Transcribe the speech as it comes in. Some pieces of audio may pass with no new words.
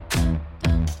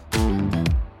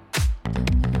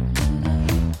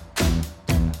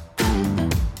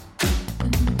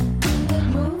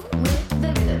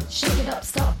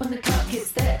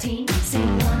me.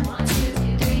 Sing 1,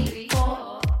 2, 3,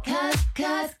 4.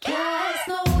 Cause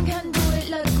no one can do it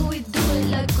like we do it,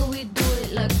 like we do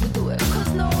it, like we do it.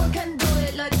 Cause no one can do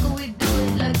it like we do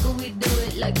it, like we do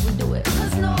it, like we do it.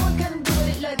 Cause no one can do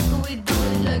it like we do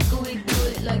it, like we do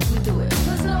it, like we do it.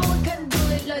 Cause no one can do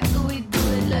it like we do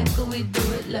it, like we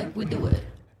do it, like we do it.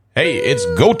 Hey, it's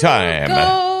go time.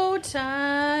 Go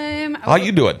time. How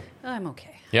you doing? I'm okay.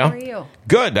 Yeah? How are you?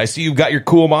 Good. I see you've got your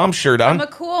cool mom shirt on. I'm a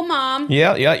cool mom.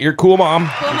 Yeah, you're a cool mom.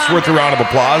 It's worth a round of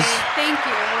applause. Thank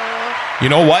you. You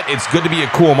know what? It's good to be a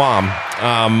cool mom.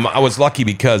 I was lucky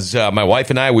because my wife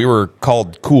and I, we were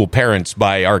called cool parents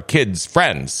by our kids'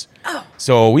 friends. Oh.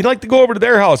 So we like to go over to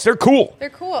their house. They're cool. They're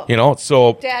cool. You know,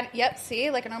 so... Dad, yep,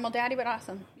 see? Like a normal daddy, but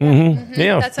awesome.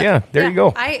 Yeah, there you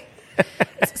go.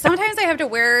 Sometimes I have to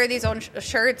wear these own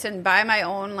shirts and buy my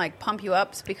own, like, pump you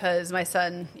ups because my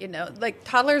son, you know, like,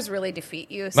 toddlers really defeat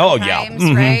you sometimes,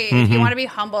 right? If you want to be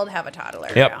humbled, have a toddler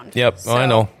around. Yep. So,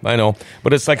 Oh, I know.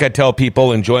 But it's like I tell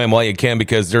people, enjoy them while you can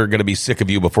because they're going to be sick of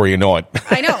you before you know it.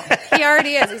 I know. He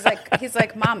already is. He's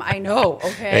like, Mom, I know,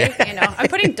 okay? You know, I'm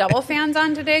putting double fans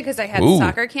on today because I had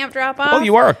soccer camp drop off. Well,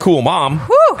 you are a cool mom.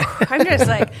 Whew. I'm just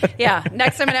like, yeah,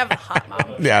 next I'm going to have a hot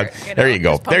mom. Yeah, shirt, there you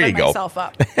go. Just There you pumping go. myself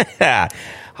up.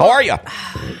 How are you?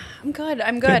 I'm good.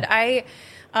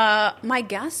 My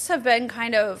guests have been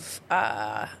kind of,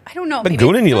 I don't know. Been maybe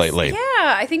gooning you it's- lately. Yeah,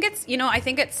 I think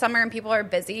it's summer and people are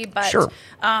busy. But Sure.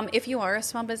 If you are a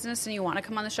small business and you want to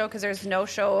come on the show, because there's no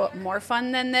show more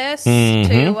fun than this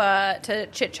to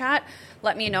chit chat,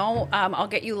 let me know. I'll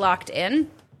get you locked in.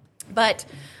 But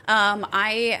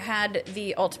I had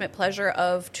the ultimate pleasure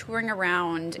of touring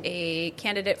around a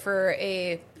candidate for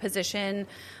a position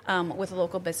with a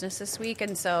local business this week,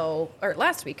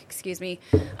 last week, excuse me.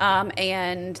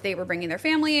 And they were bringing their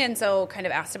family, and so kind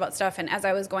of asked about stuff. And as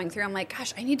I was going through, I'm like,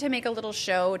 gosh, I need to make a little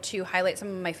show to highlight some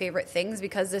of my favorite things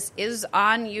because this is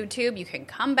on YouTube. You can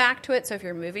come back to it. So if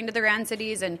you're moving to the Grand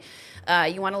Cities and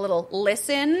you want a little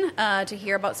listen to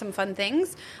hear about some fun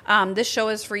things, this show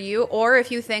is for you. Or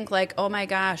if you think like, oh my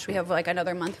gosh, we have like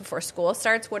another month before school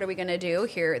starts, what are we going to do?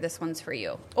 Here, this one's for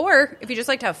you. Or if you just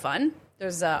like to have fun,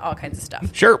 there's all kinds of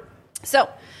stuff. Sure. So,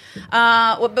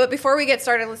 but before we get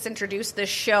started, let's introduce this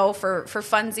show for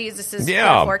funsies. This is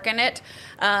Grand Fork in it.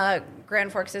 Grand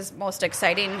Forks' most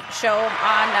exciting show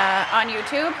on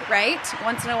YouTube, right?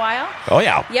 Once in a while. Oh,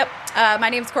 yeah. Yep. My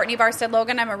name is Courtney Barstead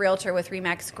Logan. I'm a realtor with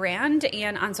Remax Grand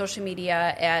and on social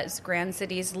media as Grand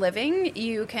Cities Living.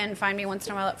 You can find me once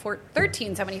in a while at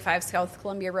 1375 South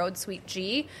Columbia Road, Suite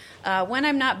G, when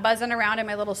I'm not buzzing around in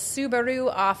my little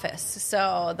Subaru office.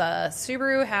 So the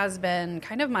Subaru has been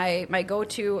kind of my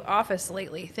go-to office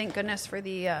lately. Thank goodness for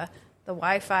the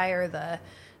Wi-Fi or the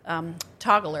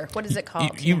toggler. What is it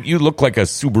called? You look like a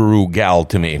Subaru gal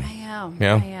to me. I am.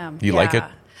 Yeah? I am. You like it?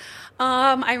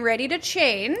 I'm ready to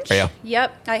change. Yeah.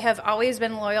 Yep. I have always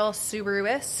been loyal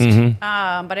Subaruist,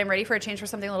 but I'm ready for a change for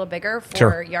something a little bigger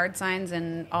for yard signs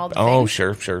and all the things.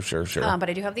 Sure. But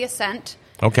I do have the Ascent.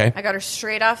 Okay. I got her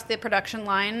straight off the production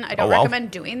line. I don't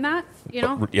recommend doing that, you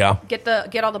know? Yeah. Get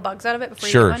all the bugs out of it before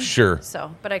you Sure, get one. sure.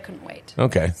 So, but I couldn't wait.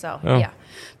 Okay. So, Oh. yeah.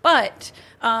 But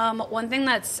one thing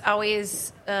that's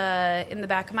always in the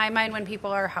back of my mind when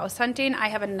people are house hunting, I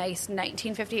have a nice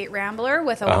 1958 Rambler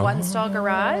with a one-stall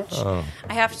garage. Oh.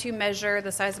 I have to measure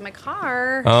the size of my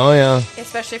car. Oh, yeah.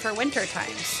 Especially for winter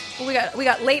times. Well, we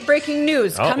got late breaking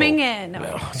news coming in.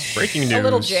 Breaking news. A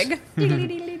little jig.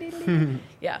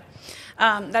 Yeah.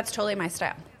 That's totally my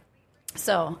style.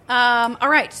 So, all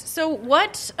right. So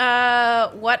what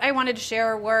I wanted to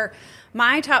share were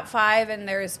my top 5, and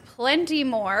there's plenty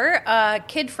more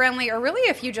kid-friendly, or really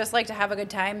if you just like to have a good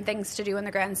time, things to do in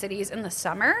the Grand Cities in the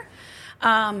summer.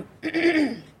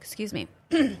 Excuse me.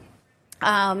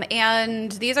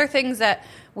 And these are things that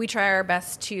we try our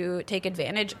best to take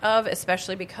advantage of,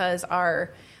 especially because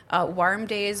our warm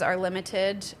days are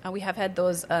limited. We have had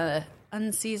those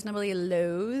unseasonably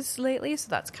lows lately, so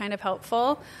that's kind of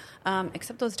helpful.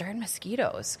 Except those darn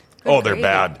mosquitoes. Oh, they're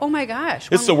bad. Oh my gosh.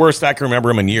 It's the worst. I can remember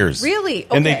them in years. Really?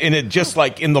 And Okay. it just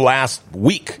like in the last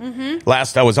week.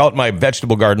 I was out in my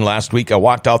vegetable garden last week. I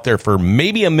walked out there for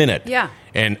maybe a minute. Yeah.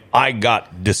 And I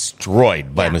got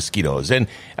destroyed by mosquitoes. And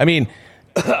I mean,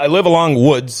 I live along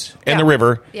woods and the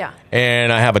river. Yeah.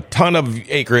 And I have a ton of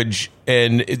acreage,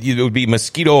 and it would be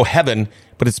mosquito heaven.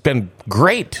 But it's been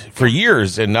great for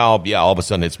years, and now, all of a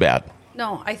sudden, it's bad.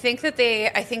 No, I think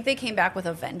they came back with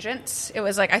a vengeance. It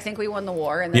was like, I think we won the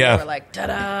war, and then Yeah. they were like,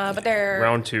 ta-da, but they're...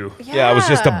 Round 2. Yeah, it was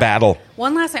just a battle.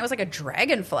 One last night was like a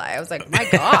dragonfly. I was like, my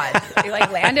God. It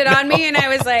like landed on me, and I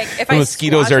was like, if The I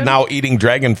mosquitoes squash are them- now eating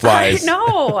dragonflies.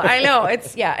 I know.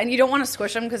 It's, yeah, and you don't want to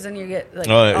squish them because then you get like,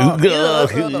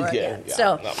 yeah,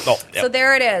 So, no, so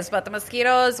there it is. But the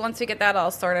mosquitoes, once we get that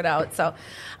all sorted out. So,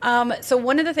 so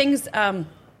one of the things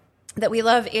that we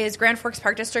love is Grand Forks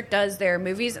Park District does their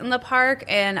movies in the park,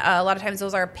 and a lot of times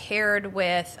those are paired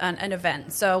with an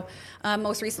event. So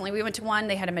most recently we went to one.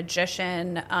 They had a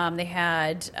magician. They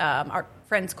had our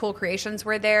friends Cool Creations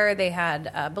were there. They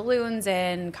had balloons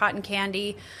and cotton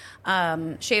candy,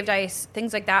 shaved ice,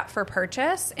 things like that for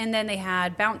purchase. And then they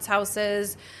had bounce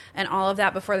houses and all of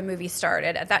that before the movie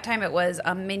started. At that time, it was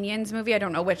a Minions movie. I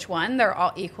don't know which one. They're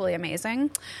all equally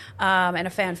amazing, and a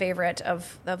fan favorite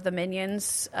of the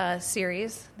Minions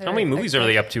series. How many movies are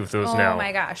they up to with those now? Oh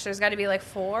my gosh, there's got to be like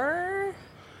 4,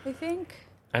 I think.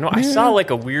 I know. I saw like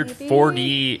a weird Maybe.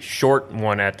 4D short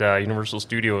one at Universal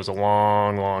Studios a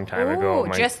long time ago.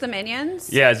 Ooh, just the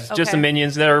Minions? Yeah, it's just Okay. the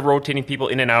Minions. They're rotating people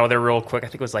in and out of there real quick. I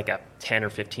think it was like a 10 or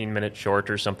 15 minute short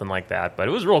or something like that. But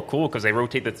it was real cool because they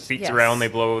rotate the seats Yes. around, they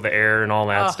blow the air and all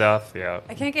that Oh. stuff. Yeah.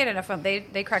 I can't get enough of them.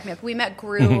 They crack me up. We met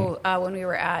Gru when we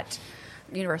were at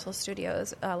Universal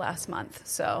Studios last month.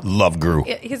 So Love Gru.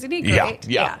 Isn't he Yeah, great?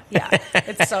 yeah.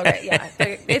 It's so great. Yeah,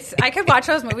 I could watch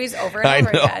those movies over and I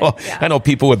over know. again. Yeah. I know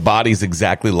people with bodies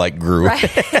exactly like Gru.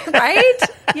 Right? Right?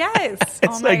 Yes. Oh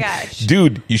It's my like, gosh.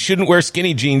 dude, you shouldn't wear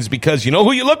skinny jeans because you know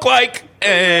who you look like.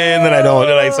 And then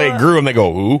I say Gru, and they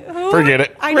go, ooh, forget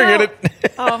it. I Forget know.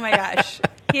 it. Oh my gosh.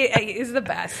 He's the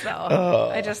best,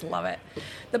 though. I just love it.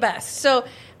 The best. So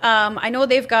I know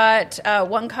they've got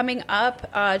one coming up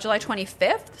July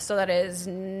 25th. So that is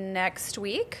next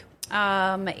week.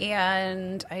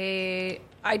 And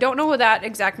I don't know that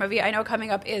exact movie. I know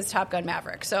coming up is Top Gun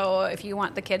Maverick. So if you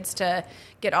want the kids to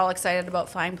get all excited about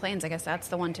flying planes, I guess that's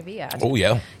the one to be at. Oh,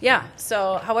 yeah. Yeah.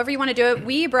 So however you want to do it,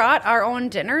 we brought our own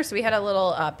dinner. So we had a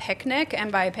little picnic,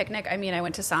 and by picnic I mean I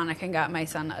went to Sonic and got my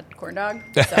son a corn dog.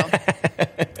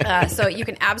 So, so you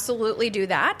can absolutely do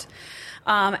that.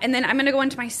 And then I'm going to go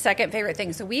into my second favorite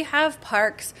thing. So we have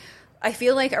parks. I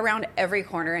feel like around every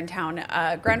corner in town.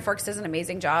 Grand Forks does an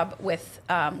amazing job with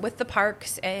the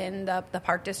parks, and the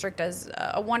park district does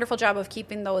a wonderful job of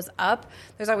keeping those up.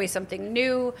 There's always something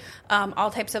new, all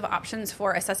types of options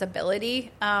for accessibility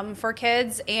for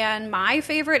kids. And my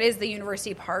favorite is the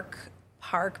University Park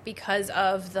because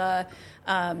of the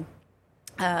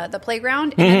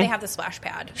playground, and then they have the splash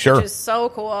pad, Sure. which is so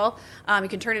cool. You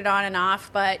can turn it on and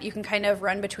off, but you can kind of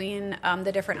run between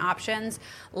the different options.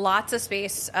 Lots of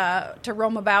space to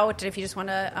roam about if you just want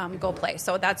to go play.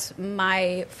 So that's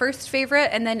my first favorite.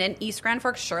 And then in East Grand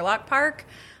Forks, Sherlock Park.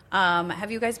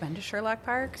 Have you guys been to Sherlock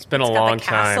Park? It's been a long the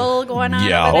castle time. going on.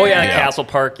 Yeah. over Oh, there. yeah, Yeah. Castle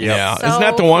Park. Yep. Yeah. So Isn't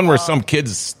that the one where cool. some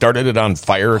kids started it on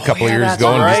fire a couple yeah, years that's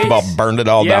ago and just right. about burned it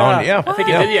all down? Yeah. I think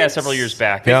it did, several years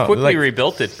back. They Yeah, quickly like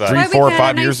rebuilt it, but three, Why we 4, can't 5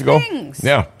 have years nice ago. things.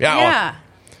 Yeah. Yeah. Yeah.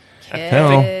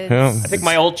 I think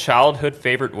my old childhood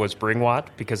favorite was Bringwat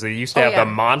because they used to have yeah.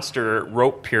 the monster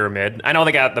rope pyramid. I know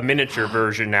they got the miniature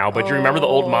version now, but do you remember the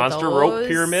old monster rope those?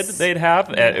 pyramid they'd have?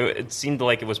 It seemed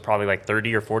like it was probably like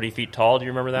 30 or 40 feet tall. Do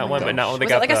you remember that one? But now they Was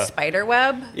got it like the a spider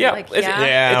web? yeah, Like,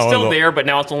 Yeah, it's a still little- there, but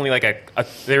now it's only like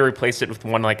they replaced it with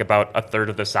one like about a third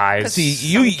of the size. See,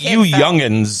 Some you kid fell.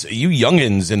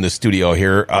 youngins in the studio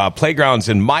here, playgrounds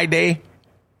in my day,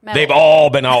 Metal. they've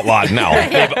all been outlawed now.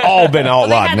 They've all been Well,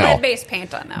 they outlawed had now. lead-based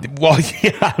paint on them. Well,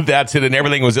 yeah, that's it. And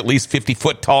everything was at least 50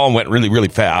 foot tall and went really, really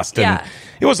fast. And Yeah.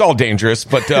 it was all dangerous,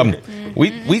 but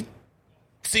we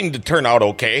seemed to turn out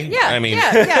okay. Yeah, I mean,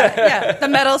 yeah. The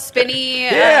metal spinny.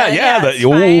 it's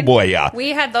oh fine. Boy, yeah. We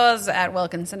had those at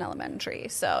Wilkinson Elementary.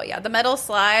 So yeah, the metal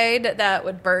slide that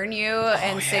would burn you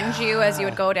and singe you as you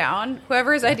would go down.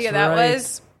 Whoever's idea that right.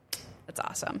 was, that's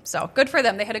awesome. So good for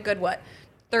them. They had a good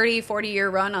 30, 40-year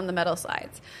run on the metal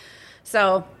slides.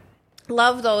 So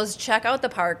love those. Check out the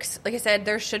parks. Like I said,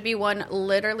 there should be one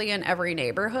literally in every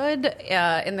neighborhood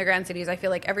in the Grand Cities. I feel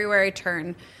like everywhere I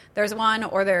turn, there's one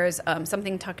or there's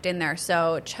something tucked in there.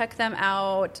 So check them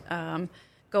out.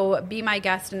 Go be my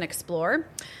guest and explore.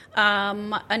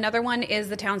 Another one is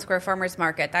the Town Square Farmers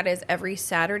Market. That is every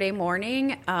Saturday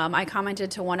morning. I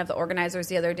commented to one of the organizers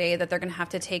the other day that they're going to have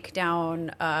to take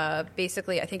down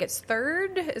basically, I think it's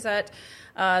 3rd. Is that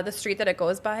the street that it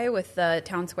goes by with the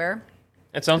Town Square?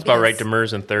 It sounds about right. Because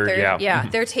Demers and 3rd, yeah. Yeah,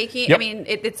 they're taking, Yep. I mean,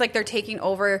 it's like they're taking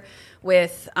over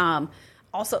with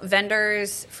also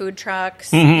vendors, food trucks,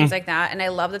 things like that. And I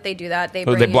love that they do that. They So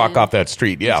bring they block in- off that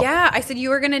street. Yeah. Yeah, I said you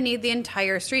were going to need the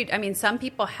entire street. I mean, some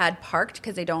people had parked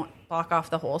because they don't block off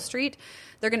the whole street.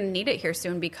 They're going to need it here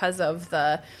soon because of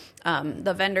the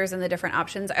vendors and the different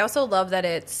options. I also love that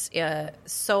it's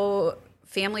so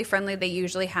family friendly. They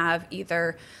usually have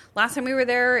either, last time we were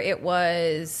there, it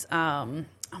was, oh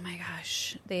my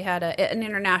gosh, they had an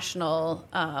international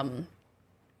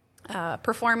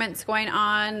performance going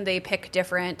on. They pick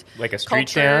different like a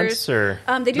street cultures. dance, or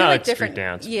they do not like a different street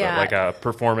dance, yeah, but like a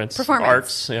performance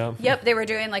arts. Yeah. Yep, they were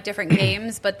doing like different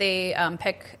games, but they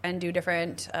pick and do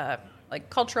different like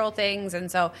cultural things, and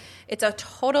so it's a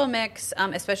total mix.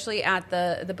 Especially at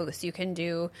the booths, you can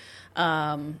do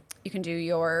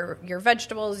your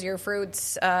vegetables, your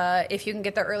fruits, if you can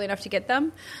get there early enough to get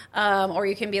them, or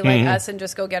you can be like us and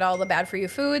just go get all the bad for you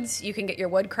foods. You can get your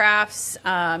wood crafts.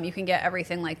 You can get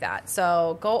everything like that.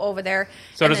 So go over there.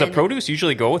 So does the produce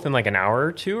usually go within like an hour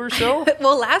or two or so?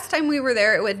 Well, last time we were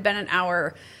there, it had been an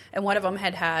hour. And one of them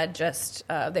had just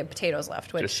the potatoes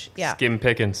left, which, just skim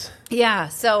pickings. Yeah.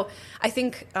 So I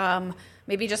think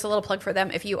maybe just a little plug for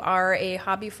them. If you are a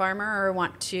hobby farmer or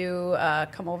want to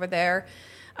come over there,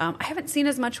 I haven't seen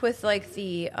as much with like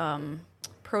the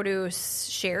produce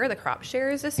share, the crop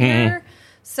shares this year.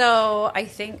 So I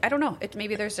don't know.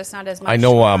 Maybe there's just not as much. I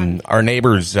know our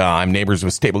neighbors, I'm neighbors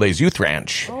with Stable Days Youth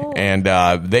Ranch, and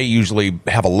they usually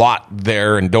have a lot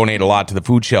there and donate a lot to the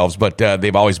food shelves, but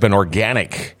they've always been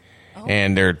organic.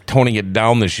 And they're toning it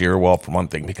down this year. Well, for one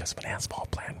thing, because of an asphalt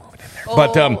plant moving in there.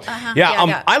 But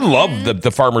I love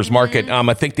the farmers market.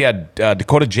 I think they had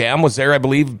Dakota Jam was there, I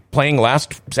believe, playing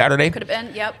last Saturday. Could have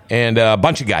been, yep. And a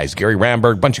bunch of guys, Gary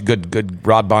Ramberg, bunch of good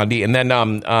Rod Bondi, and then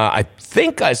I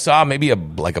think I saw maybe a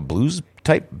blues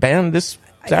type band this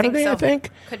Saturday, I think.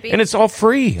 Could be. And it's all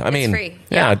free. I mean, free.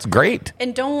 Yeah, it's great.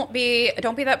 And don't be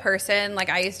that person. Like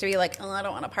I used to be like, I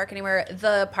don't want to park anywhere.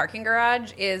 The parking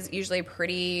garage is usually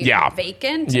pretty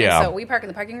vacant. Yeah. And so we park in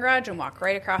the parking garage and walk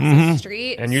right across the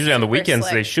street. And usually on the weekends,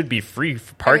 they should be free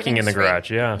for parking in the garage.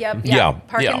 Yeah. Yep.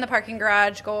 Park in the parking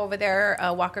garage, go over there,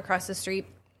 walk across the street.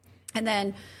 And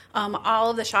then all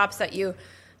of the shops that you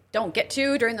don't get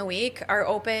to during the week are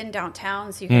open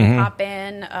downtown, so you can hop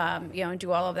in, and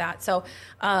do all of that. So,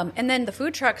 and then the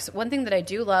food trucks, one thing that I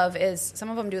do love is some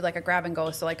of them do like a grab and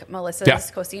go. So like Melissa's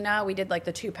Cocina, we did like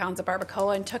the 2 pounds of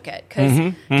barbacoa and took it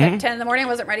because 10 in the morning I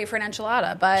wasn't ready for an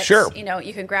enchilada, but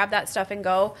you can grab that stuff and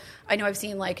go. I know I've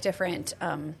seen like different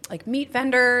like meat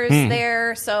vendors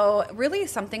there. So really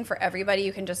something for everybody.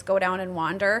 You can just go down and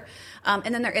wander.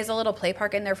 And then there is a little play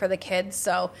park in there for the kids.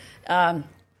 So,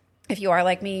 if you are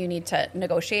like me, you need to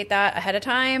negotiate that ahead of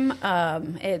time.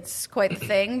 It's quite the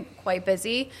thing, quite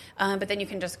busy. But then you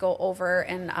can just go over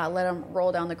and let them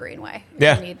roll down the greenway.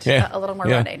 If you need a little more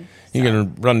running. So. You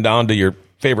can run down to your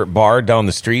favorite bar down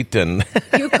the street, and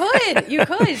you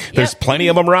could. There's plenty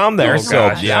of them around there.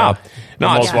 No,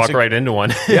 almost walk right into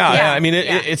one. I mean,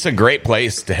 it's a great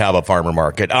place to have a farmer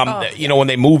market. When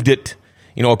they moved it,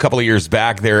 a couple of years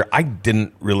back there, I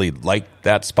didn't really like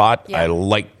that spot. I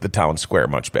like the town square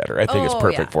much better. I think it's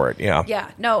perfect for it. Yeah.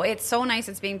 No, it's so nice.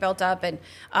 It's being built up, and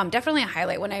definitely a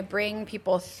highlight when I bring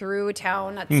people through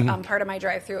town. That's part of my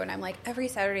drive through, and I'm like, every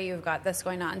Saturday you've got this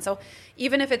going on. So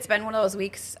even if it's been one of those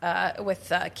weeks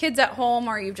with kids at home,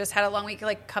 or you've just had a long week,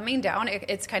 like coming down,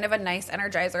 it's kind of a nice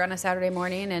energizer on a Saturday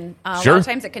morning. And a lot of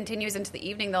times it continues into the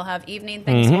evening. They'll have evening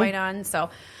things going on. So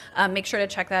make sure to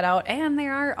check that out. And they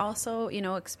are also,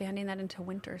 expanding that into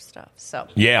winter stuff. So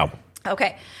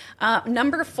Okay.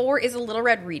 Number 4 is a Little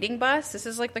Red Reading Bus. This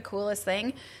is like the coolest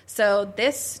thing. So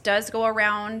this does go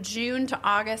around June to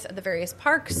August at the various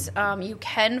parks. You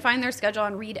can find their schedule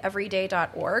on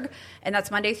readeveryday.org, and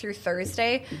that's Monday through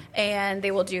Thursday. And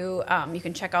they will do, you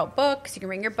can check out books, you can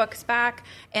bring your books back.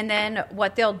 And then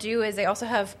what they'll do is they also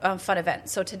have fun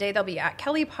events. So today they'll be at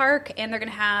Kelly Park, and they're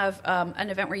going to have an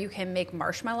event where you can make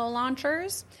marshmallow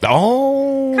launchers.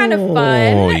 Oh, kind of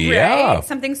fun, yeah. Right?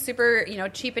 Something super,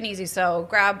 cheap and easy. So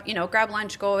grab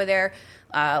lunch, go over there,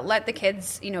 let the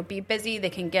kids, be busy. They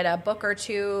can get a book or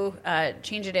two,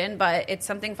 change it in, but it's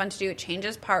something fun to do. It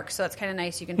changes parks, so that's kind of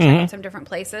nice. You can check out some different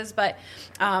places, but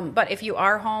if you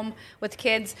are home with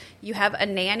kids, you have a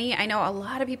nanny. I know a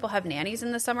lot of people have nannies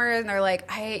in the summer, and they're like,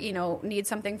 I, need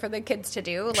something for the kids to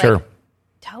do. Like,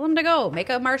 tell them to go make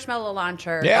a marshmallow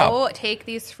launcher. Go take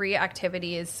these free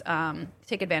activities.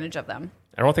 Take advantage of them.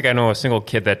 I don't think I know a single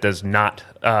kid that does not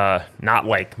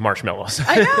like marshmallows.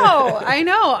 I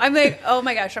know. I'm like, oh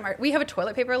my gosh, we have a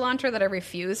toilet paper launcher that I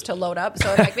refuse to load up. So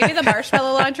I'm like, maybe the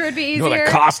marshmallow launcher would be easier.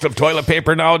 The cost of toilet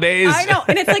paper nowadays. I know,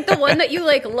 and it's like the one that you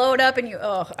like load up and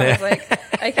I was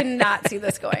like, I cannot see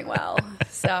this going well.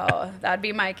 So that'd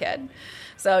be my kid.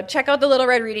 So check out the Little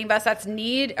Red Reading Bus. That's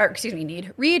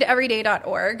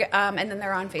readeveryday.org. And then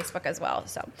they're on Facebook as well.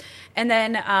 So, and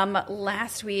then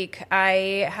last week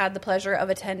I had the pleasure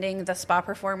of attending the spa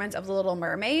performance of The Little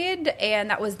Mermaid, and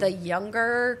that was the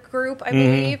younger group, I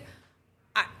believe.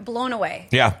 Blown away.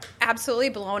 Yeah. Absolutely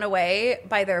blown away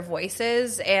by their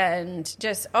voices, and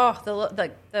just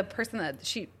the person that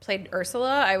she played,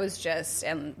 Ursula, I was just,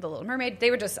 and the Little Mermaid,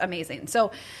 they were just amazing. So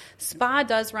spa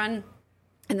does run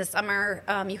in the summer.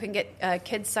 You can get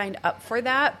kids signed up for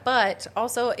that, but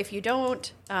also if you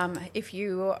don't, if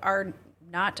you are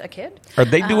not a kid, Are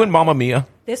they doing Mamma Mia?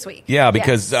 this week. Yeah,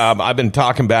 because Yes. I've been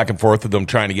talking back and forth with them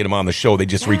trying to get them on the show. They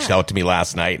just reached out to me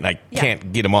last night, and I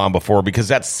can't get them on before because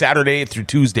that's Saturday through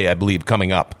Tuesday, I believe,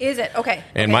 coming up. Is it? Okay.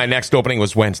 And Okay. my next opening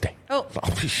was Wednesday. Oh. I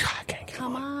can't get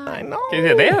Come on. I know.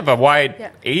 Yeah, they have a wide Yeah.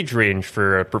 age range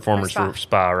for performers For for spa.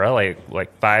 spa, right?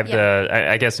 Like 5 Yeah. to,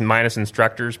 I guess minus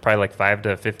instructors, probably like 5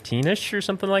 to 15-ish or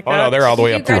something like Oh, that. no, they're all the way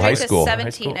You up through high graduate to school.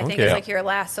 17, High school, I think, okay. is like your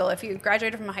last. So if you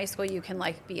graduated from high school, you can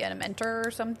like be a mentor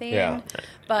or something. Yeah.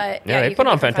 But Yeah, they you put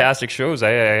can on be for fantastic shows. I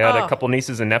had Oh. a couple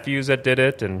nieces and nephews that did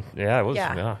it, and it was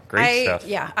great stuff.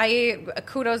 Yeah,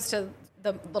 kudos to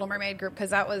the Little Mermaid group,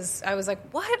 because I was like,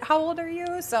 what? How old are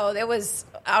you? So it was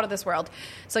out of this world.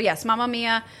 So yes, Mamma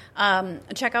Mia.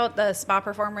 Check out the spa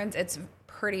performance. It's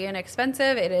pretty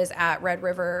inexpensive. It is at Red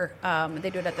River. They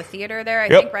do it at the theater there, I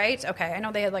Yep. think, right? Okay. I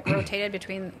know they had like rotated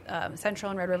between Central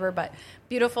and Red River, but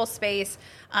beautiful space.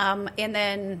 And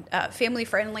then family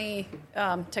friendly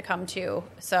to come to.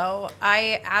 So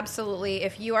I absolutely,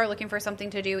 if you are looking for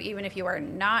something to do, even if you are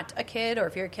not a kid or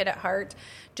if you're a kid at heart,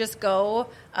 just go.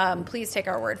 Please take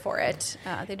our word for it.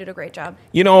 They did a great job.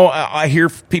 You know, I hear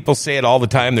people say it all the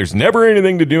time. There's never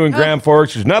anything to do in Grand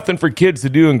Forks. There's nothing for kids to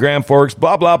do in Grand Forks.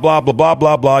 Blah, blah, blah, blah, blah,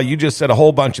 blah, blah. You just said a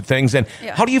whole bunch of things. And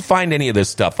Yeah. how do you find any of this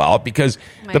stuff out? Because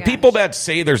my the gosh. people that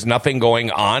say there's nothing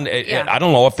going on, Yeah. I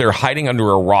don't know if they're hiding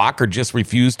under a rock or just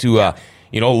refuse to,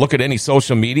 look at any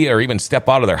social media or even step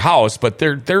out of their house. But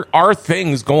there are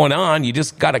things going on. You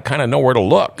just got to kind of know where to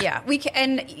look. Yeah, we can,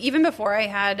 and even before I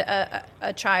had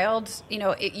a child,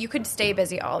 you could stay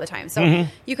busy all the time. So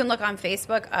you can look on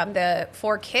Facebook.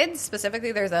 For kids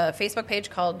specifically, there's a Facebook page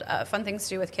called Fun Things to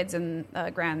Do with Kids in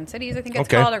Grand Cities, I think it's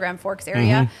Okay. called, or Grand Forks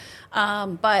area.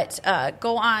 But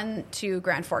go on to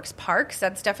Grand Forks Parks.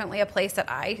 That's definitely a place that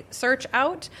I search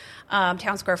out.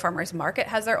 Town Square Farmers Market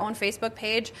has their own Facebook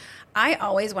page. I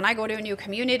always, when I go to a new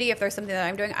community, if there's something that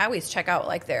I'm doing, I always check out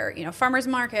like their, farmers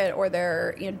market or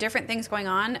their, different things going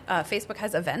on. Facebook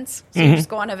has events, so you just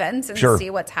go on events and Sure. see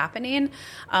what's happening.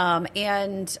 Oh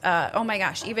my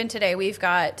gosh, even today we've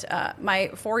got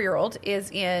my 4-year-old is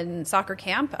in soccer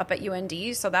camp up at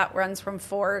UND, so that runs from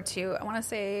 4 to I want to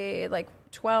say like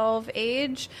 12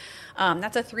 age.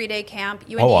 That's a 3-day camp.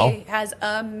 UND wow. has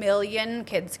 1 million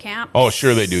kids camps. Oh,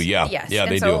 sure they do. Yeah. Yes. Yeah,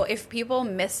 and they so do. if people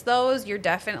miss those, you're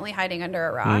definitely hiding under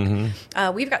a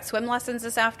rock. We've got swim lessons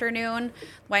this afternoon.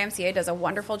 YMCA does a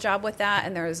wonderful job with that,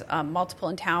 and there's multiple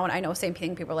in town. I know same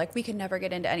thing. People are like, we can never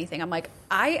get into anything. I'm like,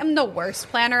 I am the worst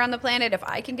planner on the planet. If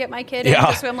I can get my kid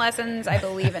into swim lessons, I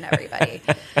believe in everybody.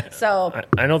 So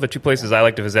I know the two places I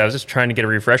like to visit. I was just trying to get a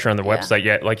refresher on the Yeah. website.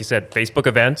 Yeah, like you said, Facebook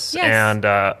events Yes. and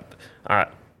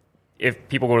if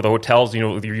people go to the hotels,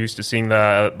 you're used to seeing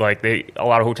a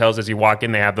lot of hotels as you walk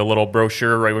in, they have the little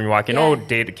brochure right when you walk in. Yeah. Oh,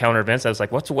 date counter events. I was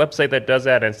like, what's a website that does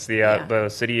that? And it's the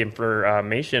City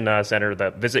Information Center,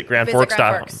 the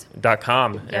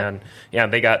visitgrandforks.com. Yep. And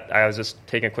I was just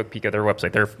taking a quick peek at their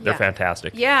website. They're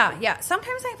fantastic. Yeah.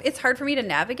 Sometimes it's hard for me to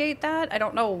navigate that. I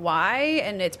don't know why,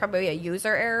 and it's probably a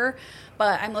user error.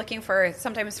 But I'm looking for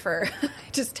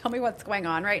just tell me what's going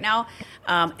on right now.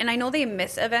 And I know they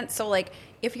miss events, so like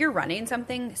if you're running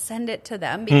something, send it to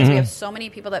them because we have so many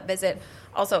people that visit.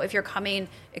 Also, if you're coming,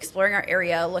 exploring our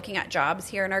area, looking at jobs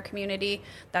here in our community,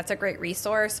 that's a great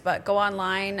resource. But go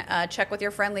online, check with your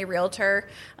friendly realtor.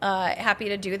 Happy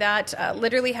to do that.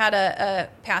 Literally had a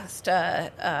past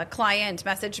client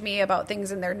message me about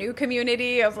things in their new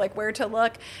community of like where to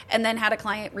look. And then had a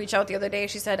client reach out the other day.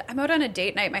 She said, I'm out on a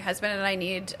date night. My husband and I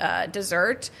need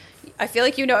dessert. I feel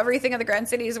like you know everything in the Grand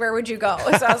Cities. Where would you go?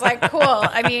 So I was like, cool.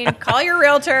 I mean, call your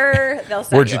realtor. They'll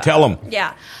send Where'd you tell them?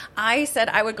 Yeah. I said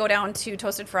I would go down to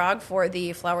Toasted Frog for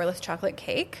the flourless chocolate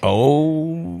cake.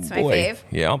 Oh, It's my boy. fave.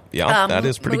 Yeah, that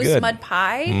is pretty Moose good. mud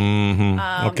pie.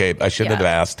 Okay, I shouldn't have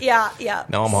asked. Yeah.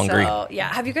 Now I'm hungry. So,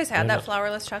 yeah. Have you guys had that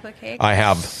flourless chocolate cake? I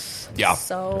have. Yeah.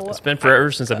 So It's been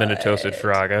forever since I've been to Toasted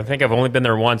Frog. I think I've only been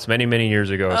there once many, many years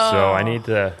ago. So I need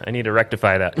to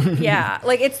rectify that. yeah,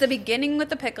 like it's the beginning with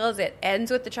the pickles, it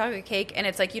ends with the chocolate cake, and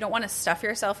it's like you don't want to stuff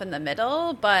yourself in the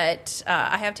middle, but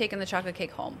I have taken the chocolate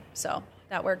cake home. So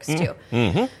that works too.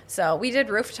 So we did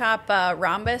rooftop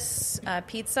rhombus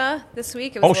pizza this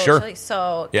week. It was Oh, a little sure. chilly,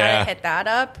 so Yeah. gotta hit that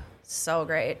up. So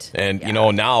great. And,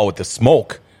 Yeah. now with the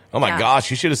smoke, oh my Yeah. gosh,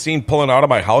 you should have seen pulling out of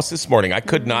my house this morning. I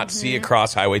could not see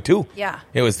across Highway 2. Yeah.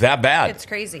 It was that bad. It's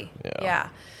crazy. Yeah. Yeah.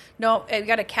 No, you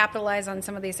got to capitalize on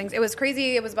some of these things. It was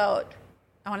crazy. It was about,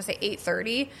 I want to say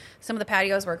 8:30. Some of the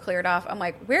patios were cleared off. I'm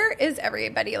like, where is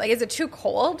everybody? Like, is it too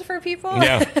cold for people?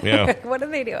 Yeah, yeah. What are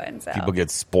they doing? So People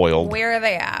get spoiled. where are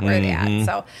they at? Where are they at?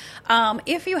 So,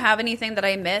 if you have anything that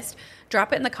I missed,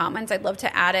 drop it in the comments. I'd love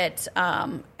to add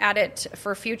it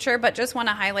for future. But just want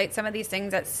to highlight some of these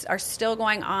things that are still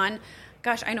going on.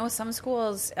 Gosh, I know some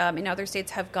schools in other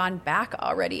states have gone back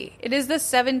already. It is the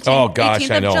 17th, Oh, gosh,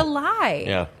 18th I of know. July.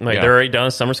 Yeah. Like yeah. they're already done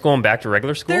with summer school and back to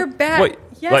regular school. They're back. Wait,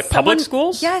 Yes, like public someone-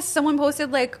 schools? Yes, someone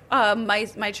posted like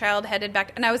my child headed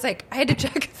back, and I was like, I had to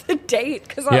check the date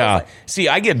because I Yeah. was like, See,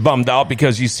 I get bummed out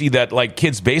because you see that like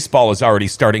kids baseball is already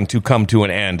starting to come to an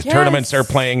end. Yes. Tournaments are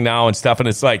playing now and stuff, and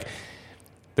it's like,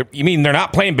 you mean they're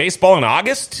not playing baseball in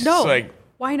August? no, It's like,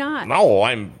 why not? no,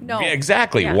 No. yeah,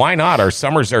 exactly. Yeah. Why not? Our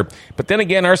summers are, but then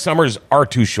again, our summers are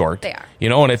too short. They are.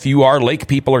 And if you are lake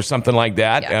people or something like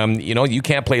that, Yeah. you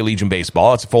can't play Legion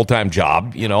baseball. It's a full time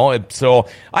job. So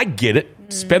I get it.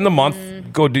 Spend the month,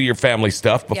 go do your family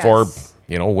stuff before Yes.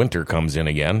 winter comes in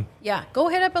again. Yeah, go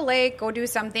hit up a lake, go do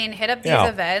something, hit up these Yeah.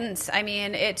 events. I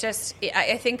mean,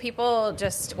 I think people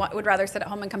just would rather sit at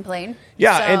home and complain.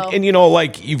 Yeah, So- and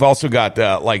like you've also got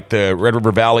like the Red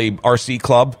River Valley RC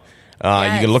Club. You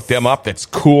Yes. can look them up. It's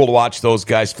cool to watch those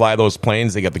guys fly those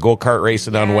planes. They got the go-kart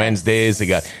racing on Yes. Wednesdays. They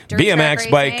got Dirt BMX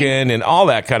track biking racing. and all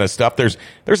that kind of stuff. There's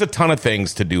a ton of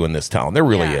things to do in this town. There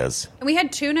really Yeah. is. And we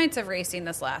had 2 nights of racing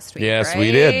this last week. Yes, right?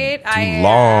 we did. 2 I,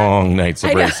 long nights of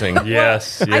I know. racing.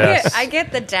 Yes, I yes. I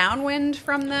get the downwind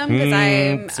from them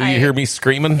because So you hear me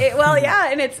screaming?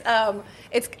 and it's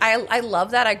I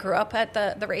love that. I grew up at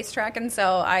the racetrack, and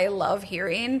so I love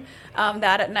hearing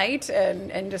that at night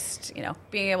and just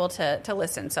being able to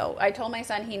listen. So I told my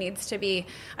son he needs to be.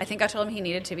 I think I told him he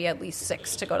needed to be at least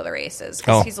 6 to go to the races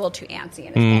because Oh. he's a little too antsy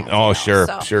in his pants, Oh, sure,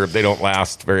 so. sure. They don't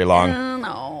last very long.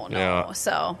 No. Yeah.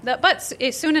 So, but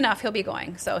soon enough he'll be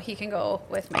going, so he can go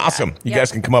with me. Awesome. You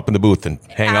guys can come up in the booth and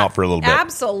hang out for a little bit.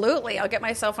 Absolutely, I'll get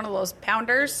myself one of those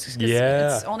pounders. 'Cause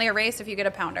Yeah. it's only a race if you get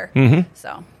a pounder.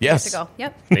 So Yes. good to go.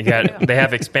 Yep. They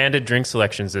have expanded drink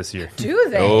selections this year. Do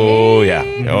they? Oh, yeah.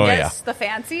 Oh, yes, the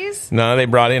fancies. No, they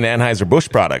brought in Anheuser-Busch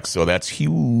products, so that's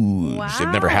huge. They've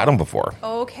never had them before.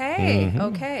 Okay.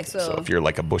 Okay. So if you're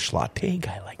like a Busch Latte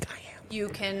guy like I am. you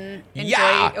can enjoy.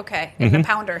 Yeah. Okay, in the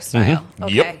pounder style.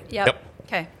 Okay. Yep. Yep.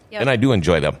 Okay. Yep. And I do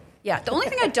enjoy them. Yeah, the only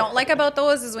thing I don't like about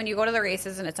those is when you go to the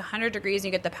races and it's 100 degrees and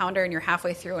you get the pounder and you're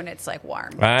halfway through and it's like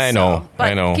warm. I know, But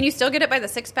I know. Can you still get it by the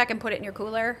 6-pack and put it in your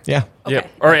cooler? Yeah. Okay. Yeah.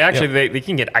 Or actually, they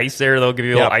can get ice there. They'll give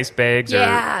you little Yep. ice bags.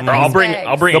 Yeah, Or the I'll ice bring bags.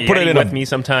 I'll bring They'll a put it Yeti in a- with me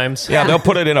sometimes. Yeah, they'll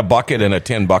put it in a bucket, in a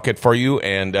tin bucket for you,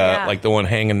 and Yeah. like the one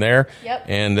hanging there. Yep.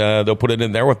 And they'll put it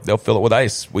in there. They'll fill it with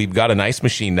ice. We've got an ice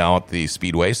machine now at the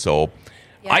Speedway, so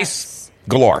Yes. ice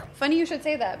galore. Funny you should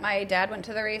say that. My dad went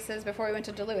to the races before we went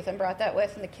to Duluth and brought that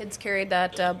with, and the kids carried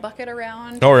that bucket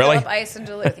around. Oh, really? Fill up ice in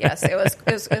Duluth. Yes, it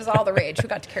was all the rage. Who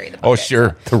got to carry the bucket? Oh,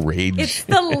 sure. The rage. It's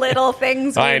the little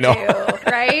things we I know.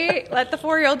 do, right? Let the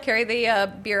 4-year-old carry the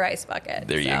beer ice bucket.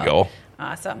 There you So, go.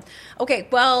 Awesome. Okay,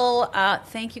 well,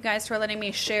 thank you guys for letting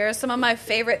me share some of my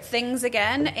favorite things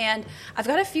again. And I've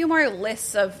got a few more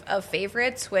lists of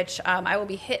favorites, which I will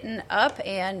be hitting up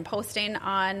and posting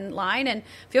online. And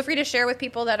feel free to share with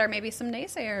people that are maybe some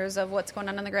naysayers of what's going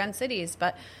on in the Grand Cities.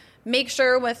 But make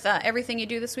sure with everything you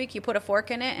do this week, you put a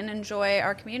fork in it and enjoy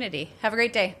our community. Have a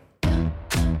great day.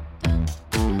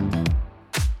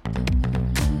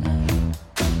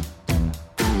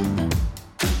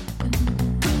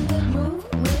 Move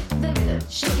with the rhythm.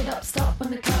 Shake it up, stop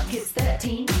when the clock hits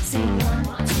 13. Sing 1,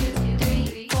 2,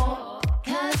 3, 4.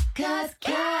 Cause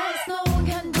no one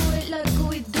can do it like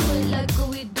we do it, like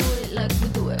we do it, like we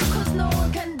do it. Cause no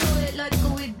one can do it like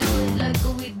we do it, like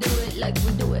we do it, like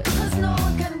we do it. Cause no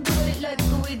one can do it like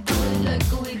we do it, like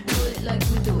we do it, like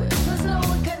we do it. Cause no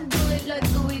one can do it like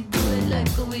we do it,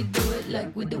 like we do it,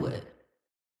 like we do it.